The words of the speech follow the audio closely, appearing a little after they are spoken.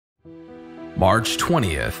March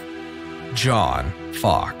 20th, John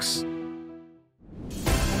Foxe.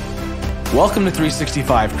 Welcome to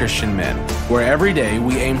 365 Christian Men, where every day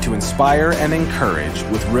we aim to inspire and encourage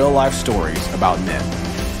with real-life stories about men.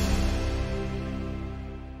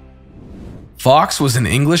 Foxe was an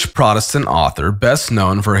English Protestant author best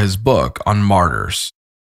known for his book on martyrs.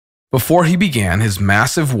 Before he began his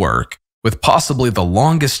massive work, with possibly the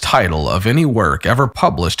longest title of any work ever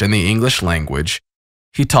published in the English language,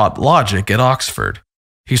 he taught logic at Oxford.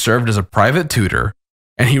 He served as a private tutor,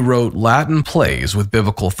 and he wrote Latin plays with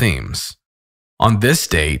biblical themes. On this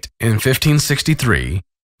date, in 1563,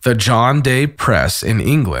 the John Day Press in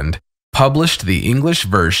England published the English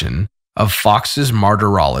version of Foxe's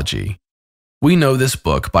Martyrology. We know this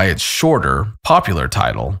book by its shorter, popular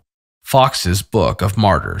title, Foxe's Book of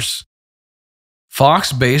Martyrs.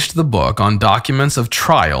 Foxe based the book on documents of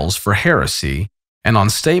trials for heresy and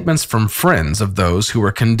on statements from friends of those who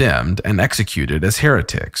were condemned and executed as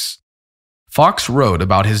heretics. Foxe wrote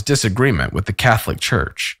about his disagreement with the Catholic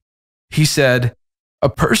Church. He said, "A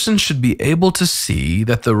person should be able to see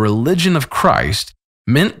that the religion of Christ,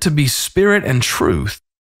 meant to be spirit and truth,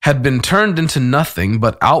 had been turned into nothing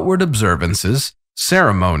but outward observances,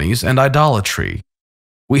 ceremonies, and idolatry.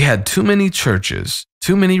 We had too many churches,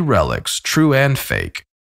 too many relics, true and fake,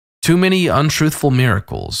 too many untruthful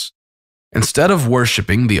miracles. Instead of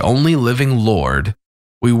worshiping the only living Lord,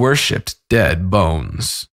 we worshipped dead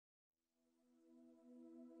bones."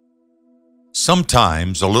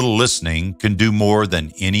 Sometimes a little listening can do more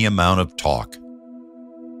than any amount of talk.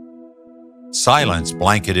 Silence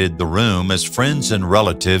blanketed the room as friends and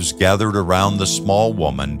relatives gathered around the small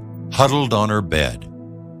woman huddled on her bed.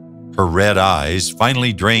 Her red eyes,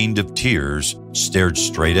 finally drained of tears, stared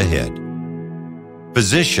straight ahead.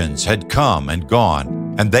 Physicians had come and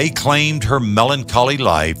gone, and they claimed her melancholy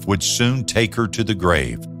life would soon take her to the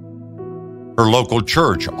grave. Her local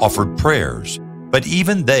church offered prayers, but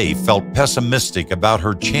even they felt pessimistic about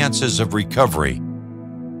her chances of recovery.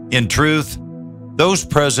 In truth, those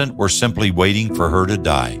present were simply waiting for her to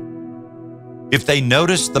die. If they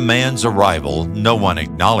noticed the man's arrival, no one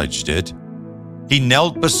acknowledged it. He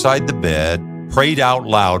knelt beside the bed, prayed out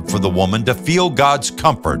loud for the woman to feel God's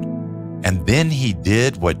comfort, and then he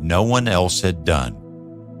did what no one else had done.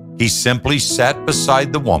 He simply sat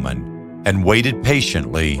beside the woman and waited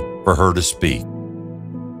patiently for her to speak.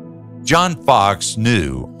 John Foxe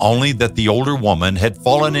knew only that the older woman had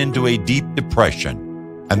fallen into a deep depression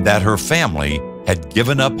and that her family had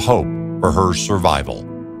given up hope for her survival.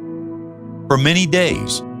 For many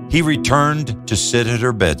days, he returned to sit at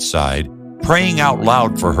her bedside, praying out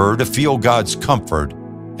loud for her to feel God's comfort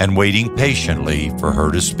and waiting patiently for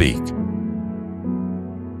her to speak.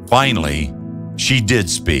 Finally, she did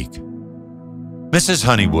speak. Mrs.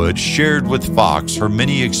 Honeywood shared with Foxe her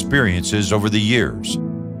many experiences over the years,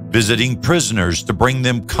 visiting prisoners to bring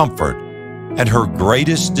them comfort, and her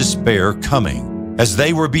greatest despair coming as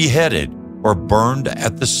they were beheaded or burned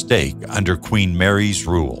at the stake under Queen Mary's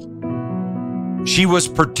rule. She was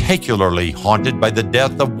particularly haunted by the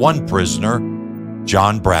death of one prisoner,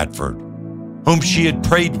 John Bradford, whom she had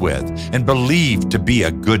prayed with and believed to be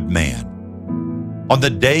a good man. On the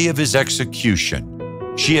day of his execution,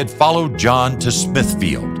 she had followed John to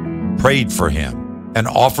Smithfield, prayed for him, and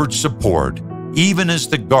offered support even as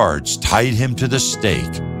the guards tied him to the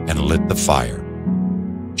stake and lit the fire.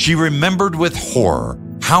 She remembered with horror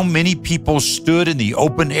how many people stood in the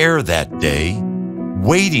open air that day,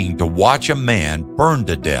 waiting to watch a man burn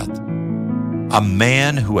to death, a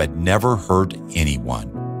man who had never hurt anyone.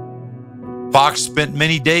 Foxe spent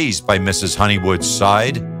many days by Mrs. Honeywood's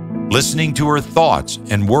side, listening to her thoughts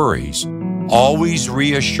and worries, always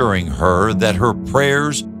reassuring her that her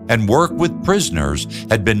prayers and work with prisoners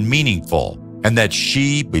had been meaningful and that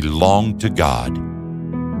she belonged to God.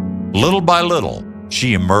 Little by little,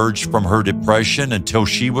 she emerged from her depression until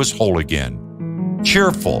she was whole again.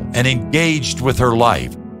 Cheerful and engaged with her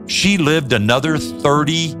life, she lived another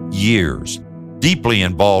 30 years. Deeply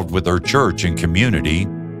involved with her church and community,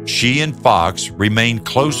 she and Foxe remained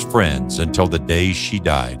close friends until the day she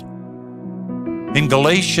died. In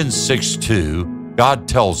Galatians 6:2, God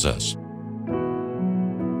tells us,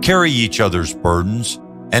 "Carry each other's burdens,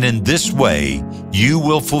 and in this way you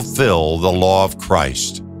will fulfill the law of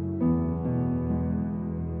Christ."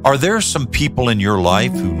 Are there some people in your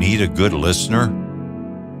life who need a good listener?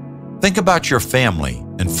 Think about your family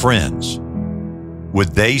and friends.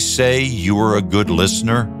 Would they say you are a good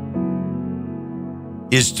listener?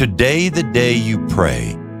 Is today the day you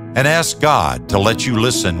pray and ask God to let you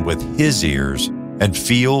listen with His ears and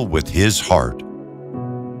feel with His heart?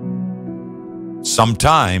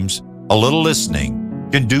 Sometimes a little listening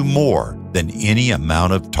can do more than any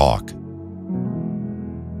amount of talk.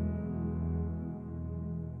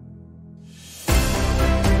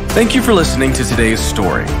 Thank you for listening to today's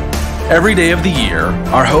story. Every day of the year,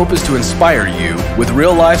 our hope is to inspire you with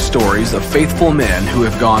real-life stories of faithful men who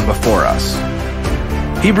have gone before us.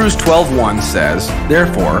 Hebrews 12:1 says,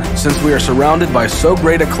 "Therefore, since we are surrounded by so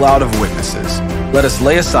great a cloud of witnesses, let us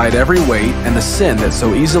lay aside every weight and the sin that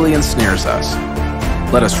so easily ensnares us.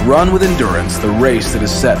 Let us run with endurance the race that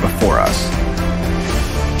is set before us."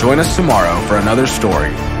 Join us tomorrow for another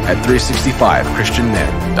story at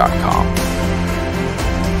 365christianmen.com.